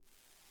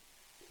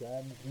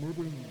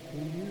Transmitting to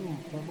you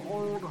from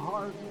Old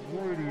Heart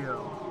Radio.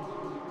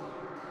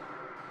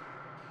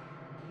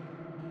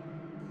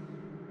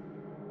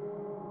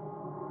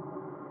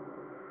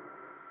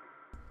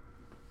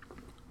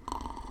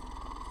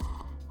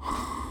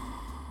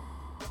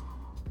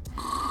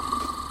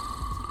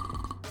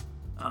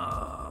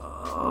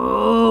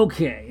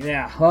 Okay,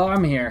 yeah, well,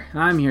 I'm here.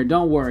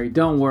 Don't worry.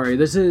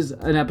 This is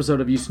an episode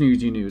of You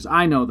Snooze, You News.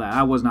 I know that.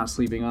 I was not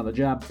sleeping on the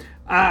job.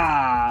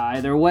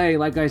 Either way,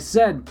 like I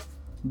said,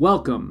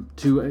 welcome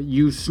to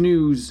You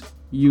Snooze,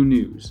 You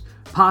News.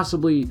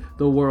 Possibly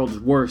the world's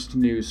worst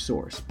news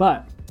source,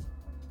 but,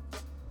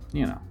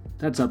 you know,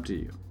 that's up to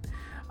you.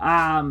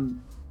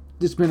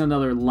 It's been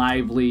another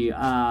lively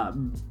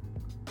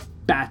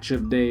batch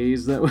of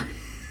days that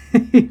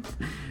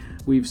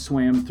we've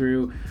swam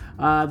through.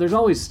 There's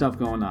always stuff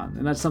going on,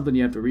 and that's something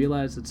you have to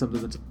realize. It's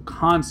something that's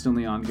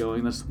constantly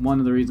ongoing. That's one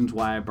of the reasons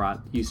why I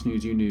brought You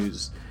Snooze, You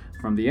News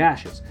from the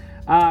ashes.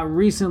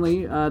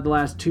 Recently, the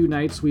last two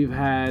nights, we have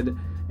had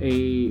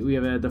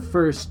the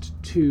first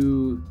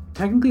two,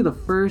 technically the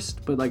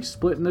first, but like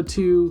split into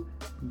two,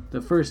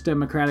 the first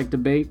Democratic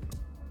debate.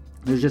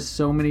 There's just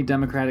so many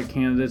Democratic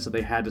candidates that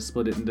they had to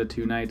split it into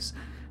two nights.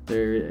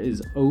 There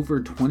is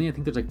over 20, I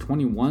think there's like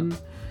 21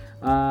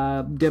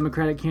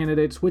 Democratic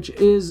candidates, which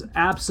is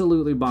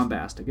absolutely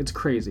bombastic. It's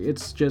crazy.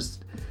 It's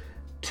just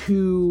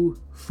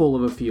too full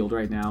of a field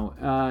right now.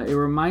 It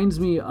reminds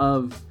me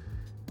of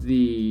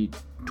the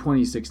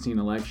 2016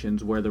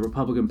 elections where the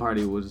Republican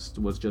Party was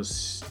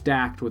just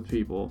stacked with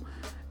people,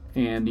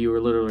 and you were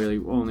literally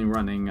only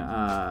running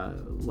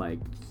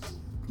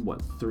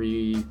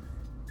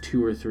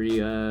two or three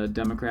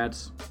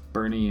Democrats,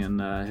 Bernie and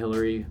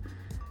Hillary,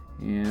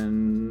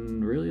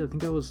 and really I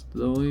think that was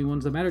the only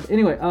ones that mattered.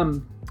 Anyway,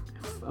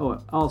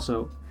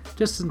 also,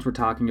 just since we're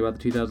talking about the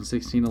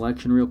 2016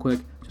 election real quick,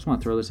 just want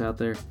to throw this out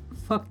there.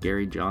 Fuck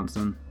Gary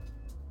Johnson.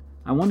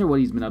 I wonder what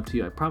he's been up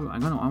to. I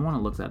want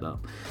to look that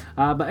up.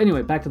 But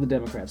anyway, back to the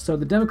Democrats. So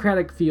the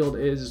Democratic field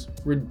is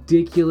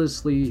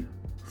ridiculously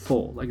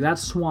full. Like, that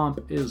swamp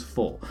is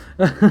full.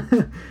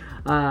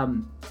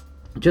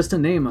 Just to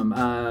name them,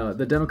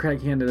 the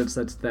Democratic candidates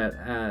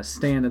that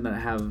stand and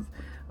that have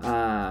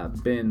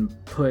been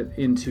put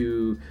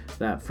into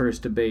that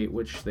first debate,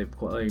 which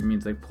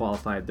means they've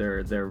qualified.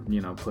 They're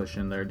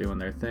pushing, they're doing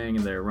their thing,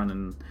 and they're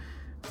running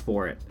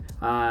for it.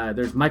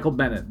 There's Michael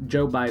Bennet,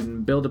 Joe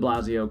Biden, Bill de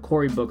Blasio,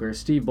 Cory Booker,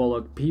 Steve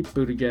Bullock, Pete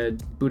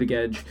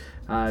Buttigieg,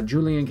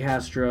 Julian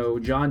Castro,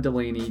 John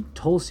Delaney,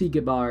 Tulsi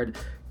Gabbard,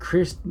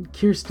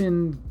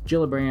 Kirsten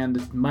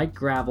Gillibrand, Mike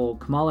Gravel,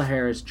 Kamala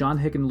Harris, John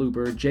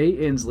Hickenlooper, Jay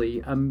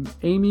Inslee,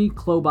 Amy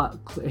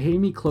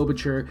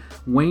Klobuchar,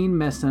 Wayne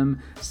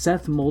Messam,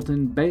 Seth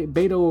Moulton,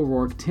 Beto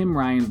O'Rourke, Tim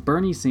Ryan,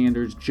 Bernie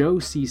Sanders, Joe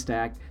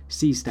Seastack,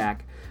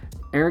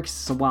 Eric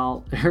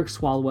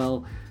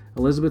Swalwell,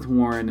 Elizabeth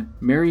Warren,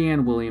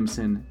 Marianne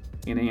Williamson,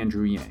 and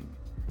Andrew Yang.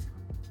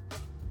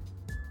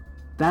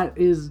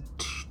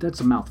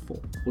 That's a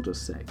mouthful, we'll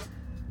just say.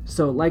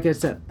 So, like I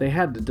said, they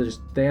had to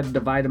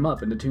divide them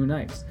up into two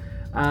nights,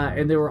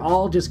 and they were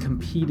all just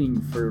competing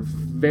for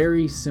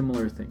very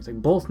similar things.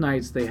 Like, both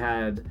nights they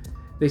said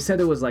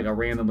it was like a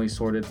randomly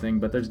sorted thing,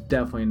 but there's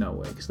definitely no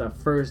way, because the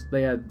first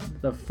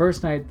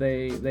night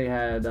they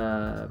had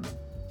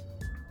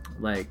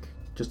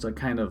just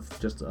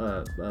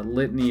a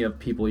litany of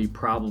people you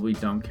probably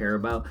don't care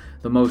about.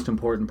 The most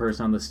important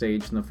person on the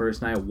stage in the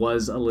first night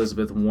was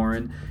Elizabeth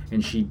Warren,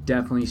 and she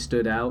definitely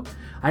stood out.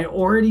 I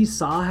already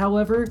saw,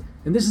 however,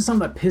 and this is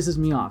something that pisses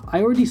me off,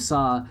 I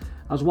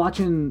was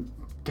watching,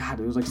 it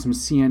was like some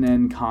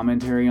CNN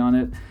commentary on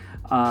it,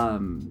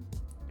 and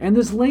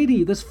this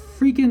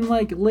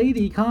freaking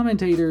lady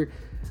commentator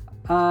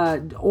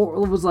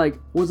was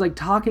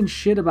talking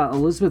shit about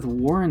Elizabeth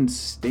Warren's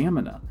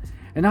stamina.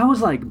 And I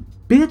was like,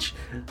 bitch,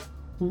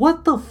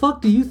 what the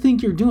fuck do you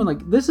think you're doing?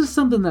 Like, this is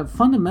something that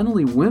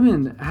fundamentally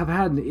women have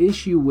had an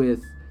issue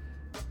with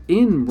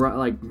in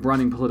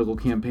running political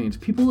campaigns.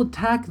 People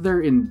attack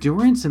their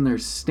endurance and their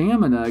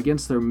stamina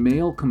against their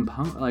male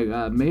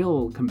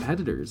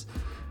competitors,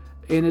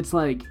 and it's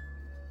like,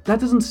 that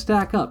doesn't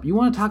stack up. You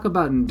want to talk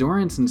about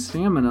endurance and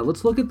stamina?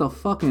 Let's look at the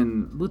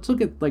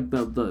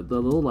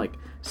little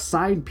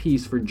side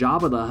piece for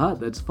Jabba the Hutt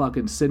that's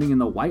fucking sitting in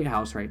the White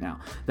House right now.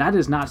 That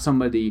is not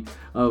somebody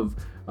of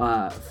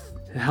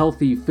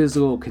healthy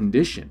physical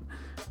condition,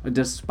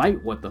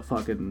 despite what the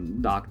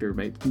fucking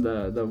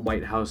the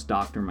White House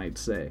doctor might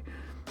say.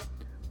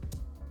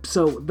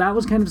 So that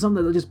was kind of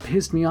something that just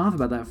pissed me off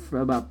about that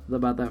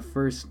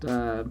first.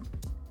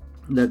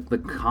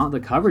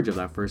 The coverage of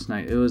that first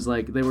night. It was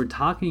like they were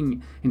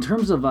talking in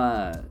terms of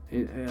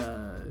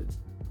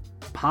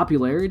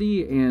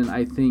popularity and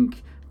I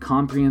think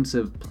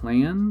comprehensive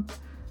plan.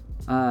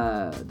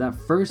 That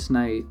first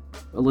night,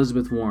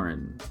 Elizabeth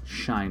Warren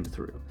shined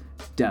through.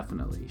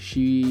 Definitely,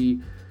 she's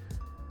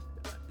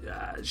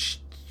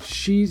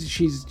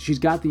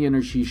got the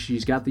energy,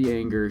 she's got the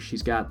anger,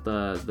 she's got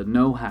the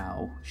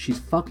know-how. She's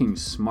fucking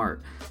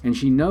smart, and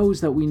she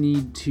knows that we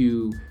need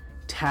to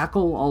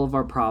tackle all of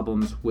our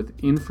problems with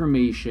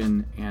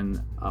information and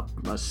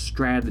a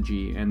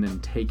strategy, and then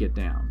take it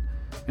down.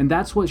 And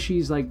that's what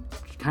she's like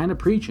kind of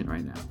preaching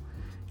right now,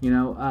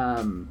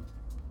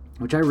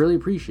 which I really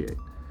appreciate.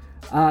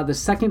 The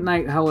second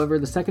night, however,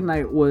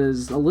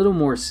 was a little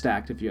more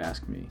stacked, if you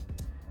ask me.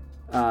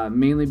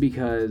 Mainly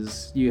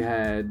because you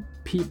had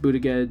Pete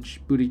Buttigieg,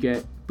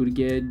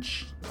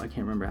 I can't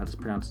remember how to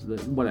pronounce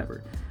it,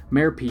 whatever.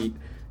 Mayor Pete,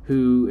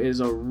 who is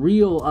a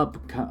real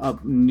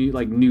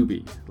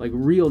newbie, like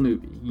real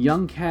newbie,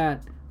 young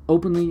cat,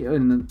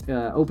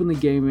 openly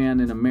gay man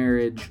in a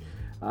marriage,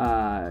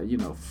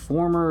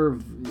 former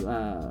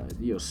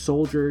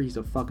soldier. He's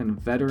a fucking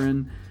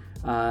veteran,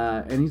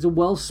 and he's a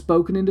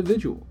well-spoken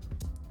individual,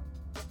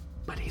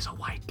 but he's a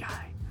white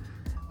guy.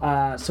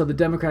 So the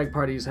Democratic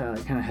Party is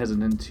kind of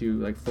hesitant to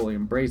like fully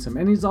embrace him,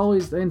 and he's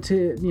always, and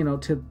to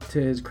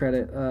his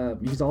credit,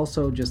 he's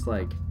also just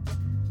like,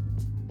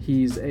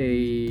 he's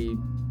a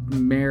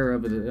mayor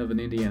of an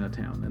Indiana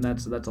town, and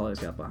that's all he's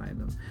got behind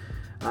him.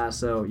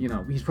 So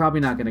he's probably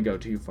not going to go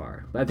too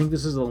far. But I think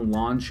this is the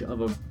launch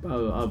of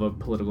a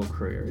political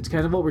career. It's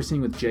kind of what we're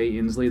seeing with Jay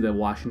Inslee, the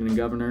Washington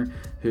governor,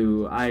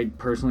 who I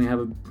personally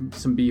have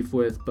some beef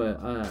with.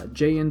 But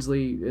Jay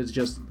Inslee is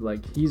just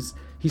like, he's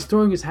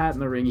throwing his hat in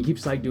the ring. He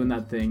keeps like doing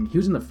that thing. He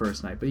was in the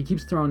first night, but he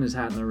keeps throwing his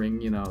hat in the ring.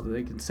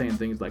 They can saying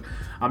things like,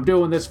 "I'm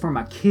doing this for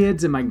my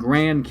kids and my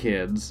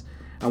grandkids.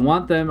 I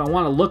want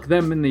to look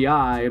them in the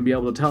eye and be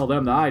able to tell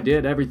them that I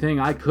did everything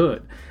I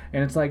could."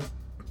 And it's like,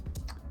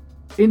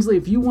 Inslee,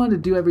 if you wanted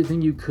to do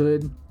everything you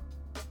could,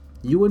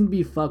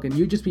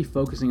 you'd just be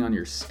focusing on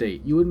your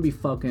state. You wouldn't be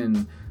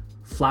fucking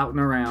flouting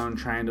around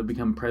trying to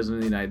become president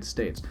of the United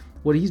States.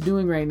 What he's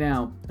doing right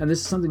now, and this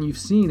is something you've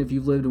seen if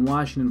you've lived in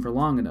Washington for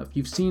long enough,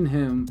 you've seen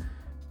him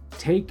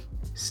take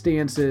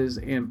stances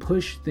and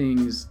push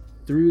things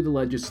through the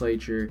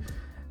legislature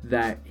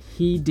that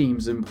he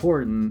deems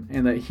important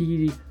and that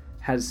he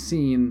has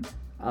seen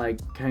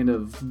kind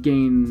of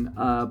gain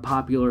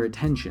popular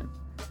attention.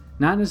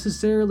 Not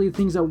necessarily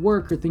things that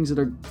work or things that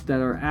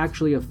are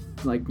actually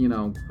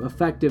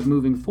effective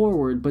moving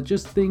forward, but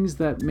just things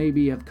that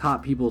maybe have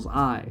caught people's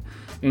eye.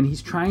 And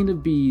he's trying to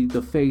be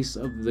the face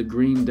of the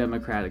Green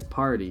Democratic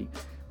Party,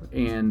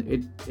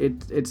 and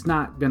it's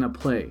not gonna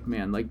play,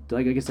 man. Like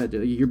I said,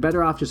 you're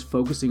better off just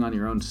focusing on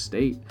your own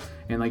state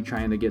and like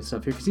trying to get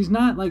stuff here, because he's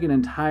not like an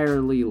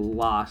entirely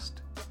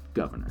lost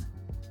governor.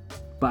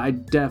 But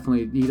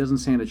he doesn't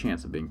stand a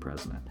chance of being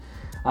president.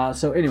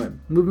 So anyway,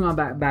 moving on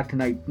back to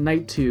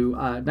night two.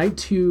 Night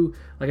two,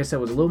 like I said,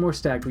 was a little more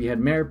stacked. We had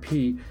Mayor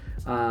Pete,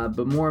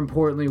 but more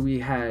importantly, we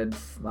had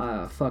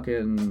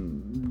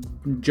fucking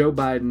Joe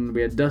Biden.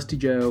 We had Dusty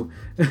Joe,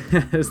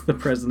 as the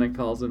president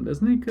calls him,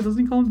 doesn't he?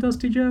 Doesn't he call him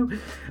Dusty Joe?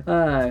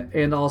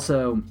 And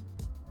also,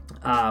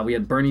 we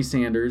had Bernie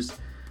Sanders,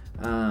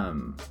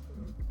 and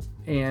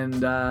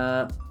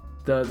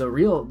the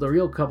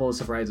real couple of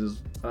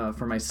surprises,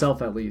 for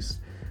myself at least,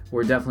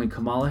 were definitely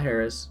Kamala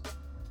Harris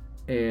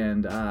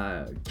and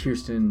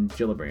Kirsten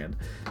Gillibrand.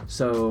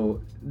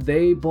 So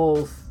they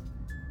both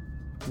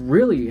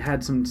really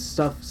had some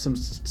stuff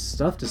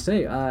to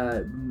say.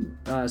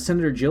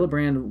 Senator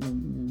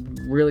Gillibrand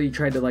really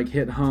tried to like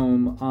hit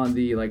home on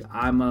the like,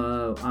 I'm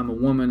a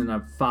woman and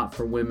I've fought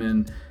for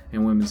women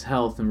and women's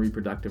health and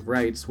reproductive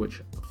rights,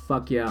 which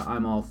fuck yeah,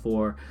 I'm all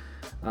for.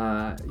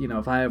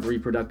 If I have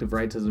reproductive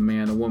rights as a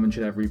man, a woman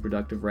should have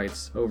reproductive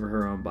rights over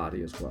her own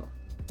body as well.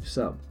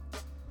 So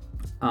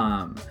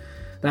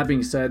that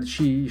being said,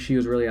 she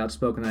was really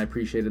outspoken, and I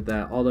appreciated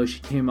that. Although she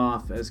came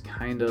off as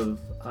kind of,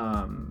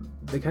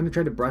 they kind of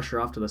tried to brush her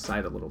off to the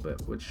side a little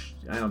bit, which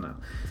I don't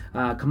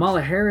know.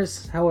 Kamala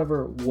Harris,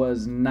 however,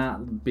 was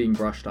not being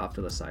brushed off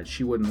to the side.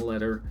 She wouldn't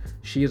let her.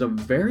 She is a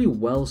very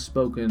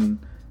well-spoken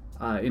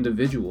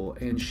individual,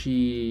 and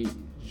she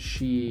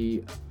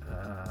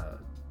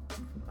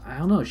I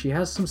don't know. She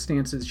has some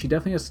stances. She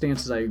definitely has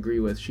stances I agree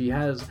with. She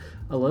has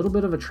a little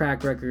bit of a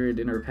track record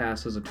in her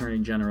past as Attorney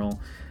General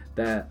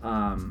that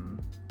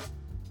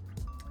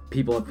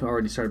people have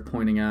already started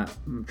pointing at,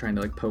 trying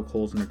to like poke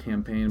holes in her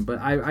campaign. But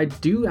I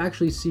do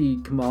actually see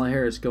Kamala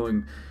Harris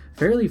going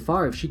fairly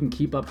far if she can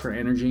keep up her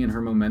energy and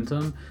her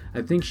momentum.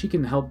 I think she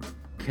can help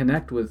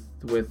connect with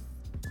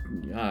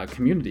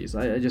communities.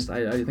 I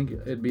think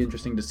it'd be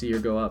interesting to see her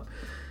go up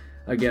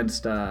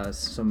against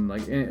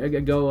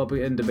go up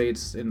in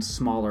debates in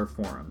smaller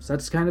forums.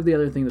 That's kind of the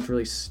other thing that's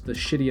really the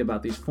shitty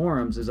about these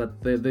forums, is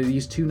that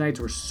these two nights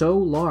were so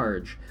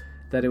large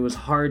that it was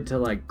hard to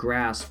like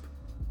grasp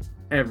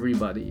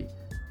everybody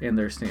and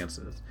their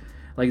stances.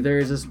 Like there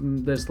is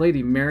this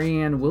lady,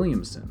 Marianne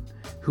Williamson,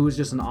 who is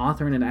just an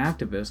author and an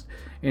activist,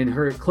 and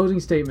her closing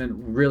statement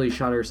really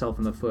shot herself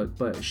in the foot.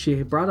 But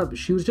she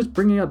was just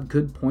bringing up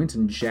good points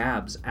and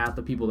jabs at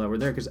the people that were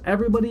there, because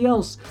everybody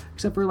else,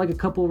 except for like a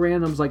couple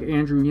randoms like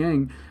Andrew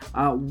Yang,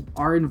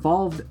 are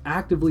involved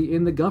actively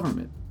in the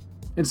government.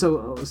 And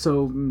so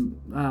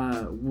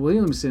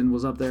Williamson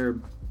was up there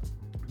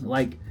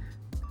like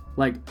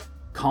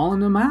calling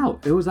them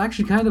out. It was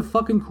actually kind of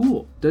fucking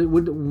cool.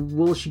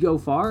 Will she go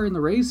far in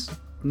the race?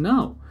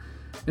 No.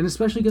 And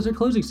especially because her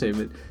closing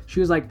statement, she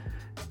was like,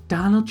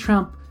 Donald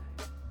Trump,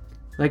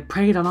 like,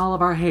 preyed on all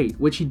of our hate,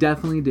 which he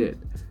definitely did.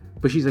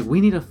 But she's like,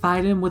 we need to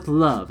fight him with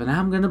love, and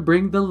I'm going to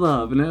bring the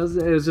love. And it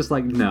was just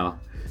like, no.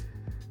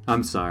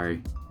 I'm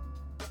sorry.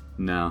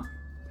 No.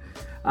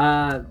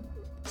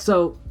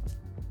 So,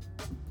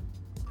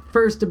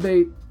 first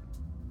debate,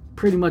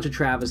 pretty much a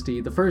travesty.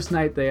 The first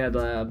night they had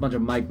a bunch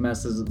of mic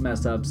mess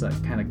ups that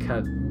kind of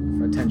cut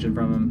attention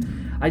from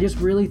him. I just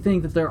really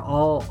think that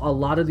a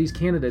lot of these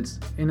candidates,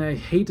 and I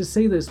hate to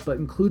say this, but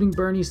including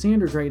Bernie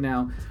Sanders right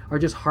now, are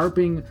just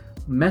harping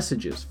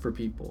messages for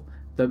people.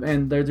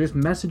 And there's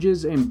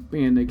messages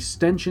and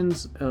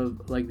extensions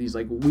of like these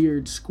like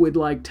weird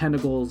squid-like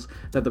tentacles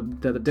that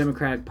the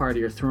Democratic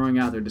Party are throwing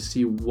out there to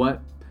see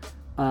what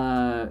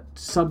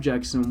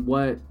subjects and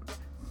what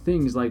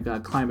things like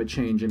climate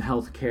change and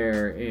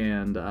healthcare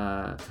and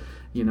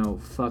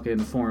fucking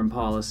foreign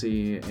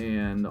policy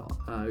and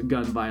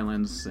gun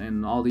violence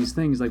and all these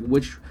things, like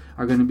which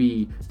are going to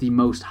be the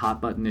most hot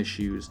button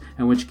issues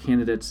and which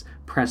candidates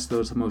press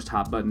those most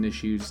hot button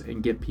issues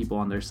and get people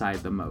on their side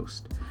the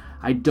most.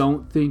 I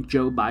don't think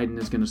Joe Biden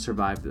is going to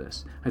survive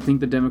this. I think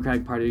the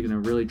Democratic Party is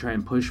going to really try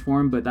and push for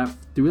him, but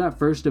through that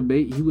first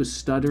debate, he was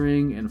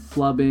stuttering and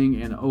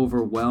flubbing and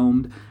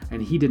overwhelmed,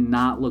 and he did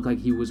not look like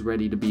he was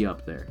ready to be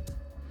up there.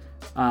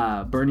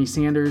 Bernie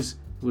Sanders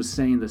was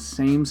saying the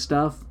same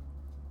stuff.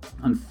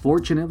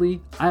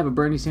 Unfortunately, I have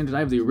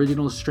the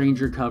original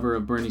Stranger cover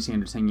of Bernie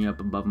Sanders hanging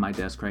up above my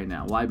desk right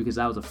now. Why? Because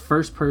that was the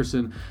first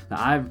person that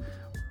I've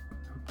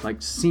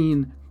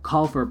seen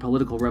call for a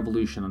political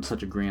revolution on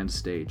such a grand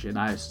stage, and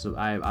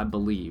I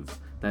believe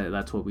that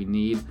that's what we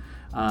need.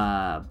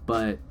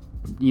 But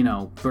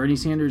Bernie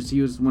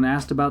Sanders, when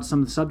asked about some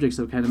of the subjects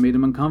that kind of made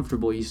him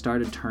uncomfortable, he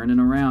started turning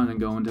around and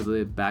going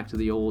back to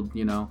the old,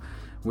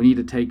 we need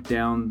to take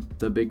down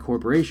the big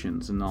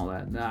corporations and all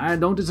that. Now, I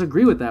don't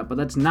disagree with that, but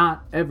that's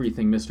not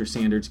everything, Mr.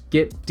 Sanders.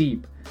 Get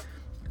deep.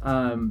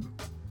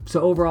 So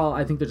overall,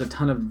 I think there's a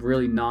ton of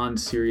really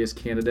non-serious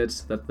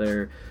candidates that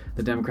the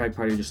Democratic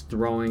Party are just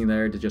throwing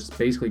there to just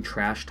basically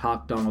trash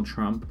talk Donald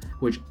Trump,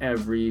 which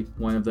every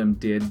one of them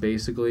did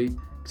basically,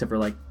 except for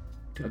like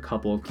a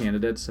couple of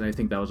candidates, and I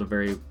think that was a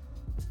very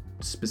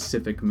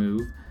specific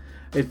move.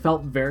 It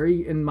felt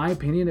in my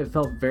opinion, it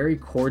felt very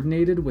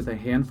coordinated with a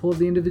handful of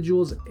the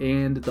individuals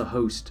and the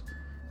hosts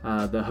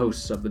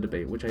of the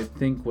debate, which I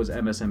think was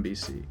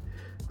MSNBC.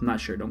 I'm not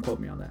sure, don't quote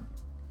me on that.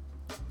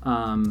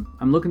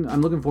 I'm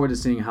looking forward to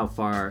seeing how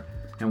far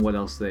and what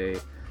else they,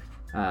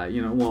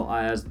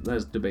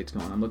 as debates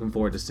go on. I'm looking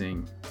forward to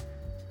seeing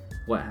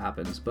what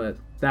happens. But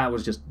that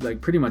was just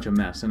like pretty much a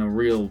mess and a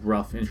real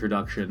rough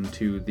introduction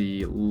to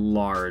the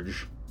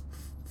large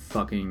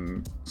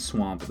fucking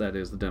swamp that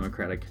is the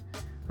Democratic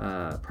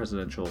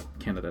presidential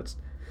candidates.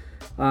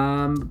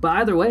 But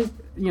either way,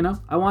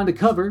 I wanted to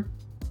cover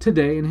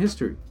today in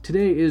history.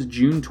 Today is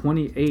June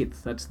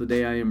 28th. That's the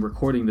day I am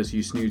recording this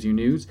You Snooze You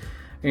News.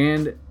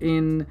 And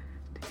in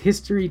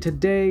history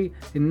today,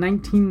 in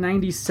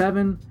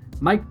 1997,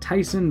 Mike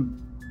Tyson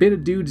bit a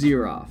dude's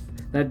ear off.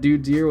 That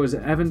dude's ear was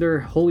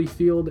Evander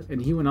Holyfield,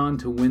 and he went on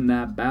to win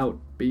that bout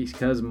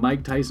because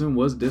Mike Tyson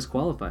was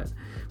disqualified.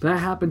 But that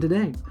happened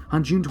today,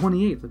 on June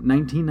 28th,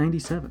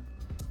 1997.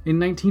 In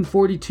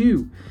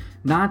 1942,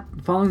 not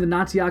following the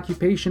Nazi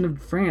occupation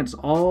of France,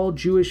 all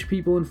Jewish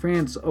people in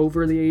France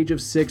over the age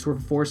of 6 were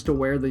forced to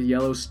wear the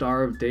Yellow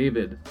Star of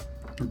David,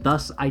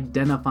 thus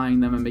identifying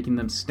them and making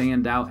them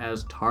stand out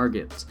as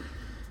targets.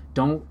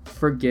 Don't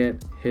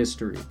forget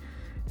history.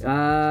 In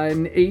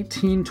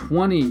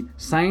 1820,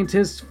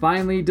 scientists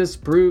finally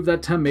disproved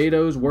that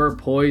tomatoes were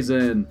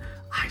poison.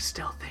 I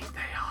still think they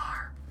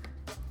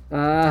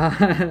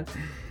are.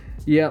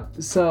 Yep,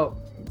 so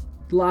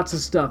lots of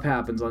stuff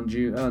happens on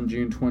June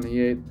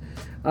 28th.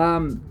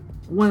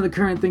 One of the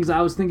current things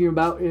I was thinking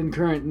about in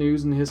current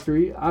news and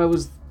history, I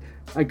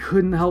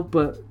couldn't help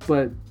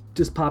but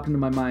just popped into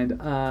my mind.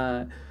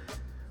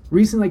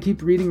 Recently, I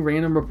keep reading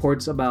random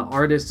reports about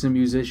artists and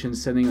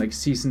musicians sending like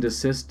cease and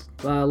desist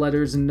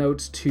letters and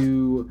notes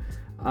to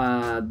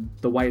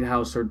the White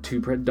House or to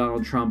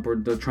Donald Trump or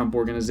the Trump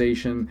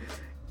Organization,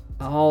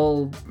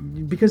 all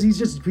because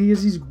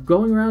he's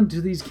going around to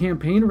these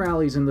campaign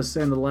rallies and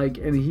the like,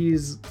 and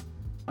he's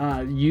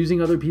using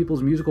other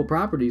people's musical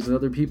properties and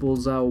other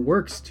people's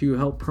works to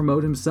help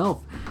promote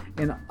himself,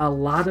 and a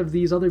lot of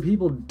these other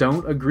people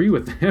don't agree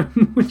with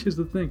him, which is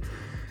the thing.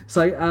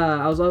 So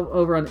I was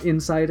over on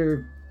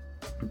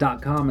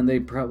Insider.com, and they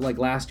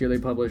last year they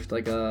published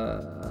like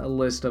a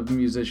list of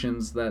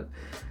musicians that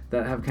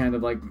have kind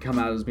of like come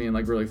out as being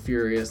like really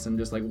furious and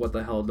just like, what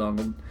the hell,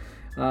 Donald.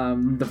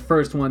 The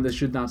first one, this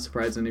should not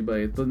surprise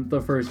anybody,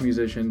 the first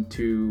musician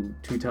to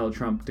tell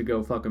Trump to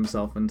go fuck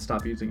himself and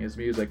stop using his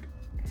music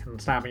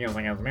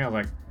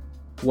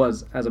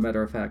was, as a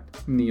matter of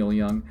fact, Neil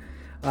Young.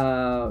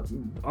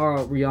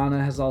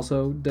 Rihanna has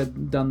also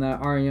done that.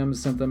 R.E.M.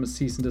 sent them a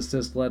cease and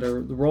desist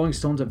letter. The Rolling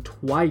Stones have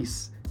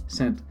twice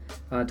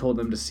told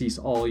them to cease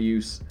all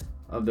use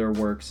of their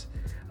works.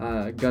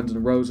 Guns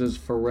N' Roses,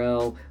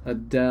 Pharrell,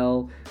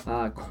 Adele,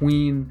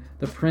 Queen.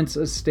 The Prince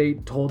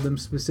estate told them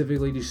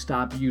specifically to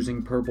stop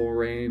using Purple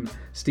Rain.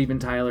 Steven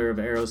Tyler of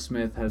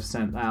Aerosmith has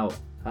sent out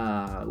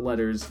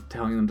letters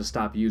telling them to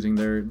stop using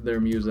their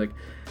music.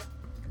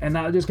 And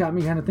that just got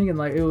me kind of thinking,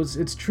 like,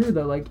 it's true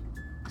though, like,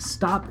 it's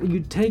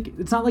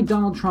not like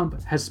Donald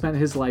Trump has spent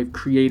his life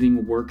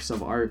creating works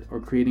of art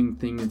or creating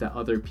things that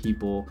other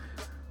people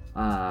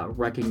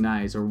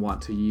recognize or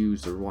want to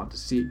use or want to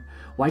see.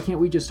 Why can't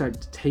we just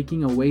start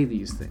taking away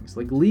these things?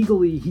 Like,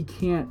 legally, he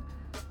can't,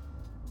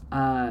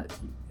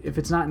 if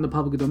it's not in the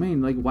public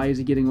domain, like, why is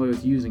he getting away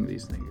with using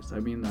these things? I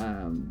mean,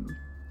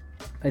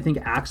 I think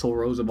Axl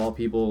Rose, of all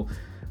people,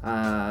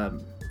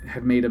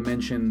 had made a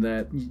mention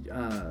that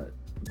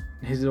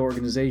his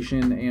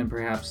organization and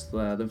perhaps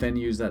the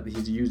venues that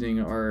he's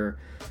using are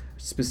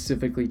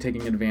specifically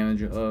taking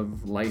advantage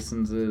of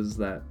licenses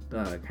that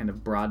kind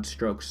of broad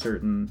stroke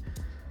certain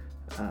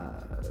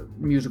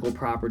musical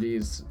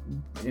properties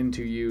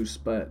into use,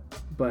 but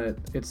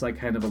it's like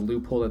kind of a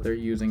loophole that they're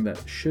using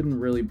that shouldn't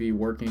really be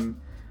working.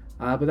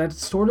 But that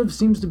sort of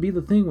seems to be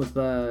the thing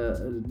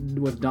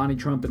with Donnie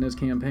Trump and his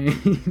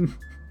campaign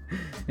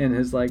and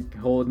his like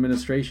whole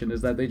administration,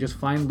 is that they just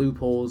find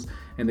loopholes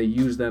and they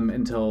use them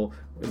until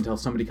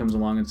somebody comes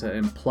along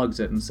and plugs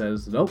it and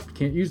says, nope,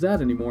 can't use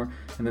that anymore,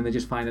 and then they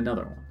just find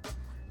another one.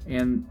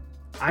 And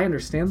I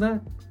understand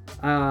that.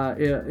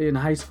 In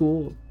high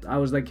school, I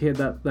was that kid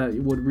that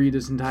would read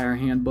his entire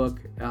handbook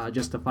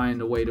just to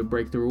find a way to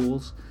break the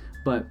rules.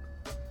 But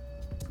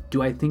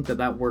do I think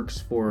that works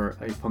for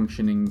a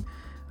functioning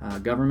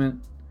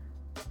government?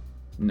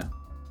 No,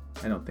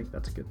 I don't think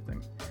that's a good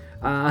thing.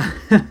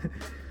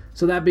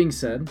 So that being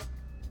said,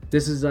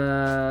 this is like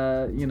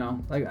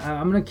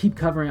I want to keep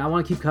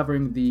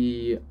covering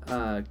the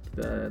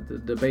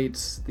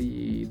debates,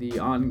 the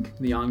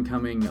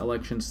oncoming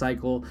election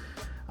cycle.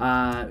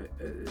 I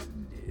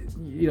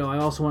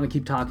also want to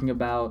keep talking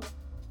about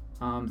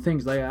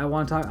things like I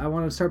want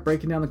to start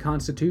breaking down the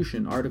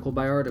Constitution article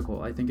by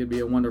article. I think it'd be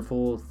a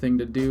wonderful thing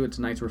to do. It's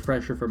a nice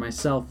refresher for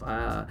myself.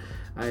 I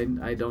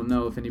don't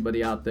know if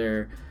anybody out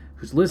there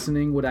who's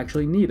listening would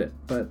actually need it,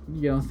 but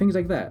things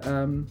like that.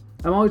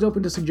 I'm always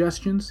open to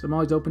suggestions. I'm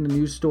always open to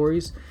news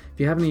stories. If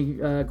you have any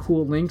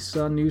cool links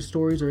on news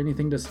stories or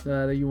anything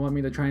that you want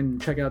me to try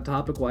and check out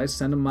topic-wise,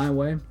 send them my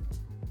way.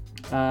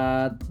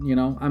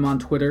 I'm on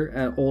Twitter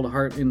at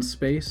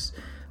oldheartinspace.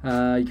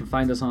 You can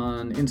find us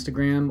on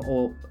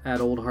Instagram at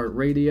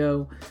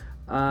oldheartradio.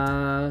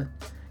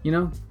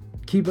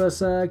 Keep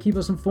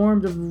us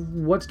informed of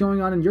what's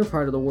going on in your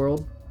part of the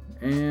world,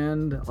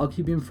 and I'll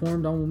keep you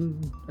informed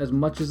on as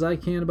much as I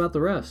can about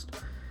the rest.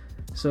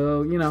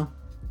 So,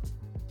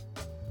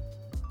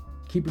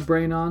 keep your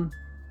brain on.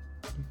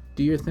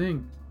 Do your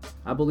thing.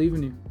 I believe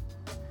in you.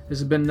 This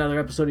has been another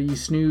episode of You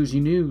Snooze,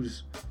 You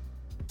News.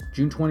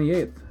 June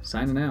 28th,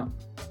 signing out.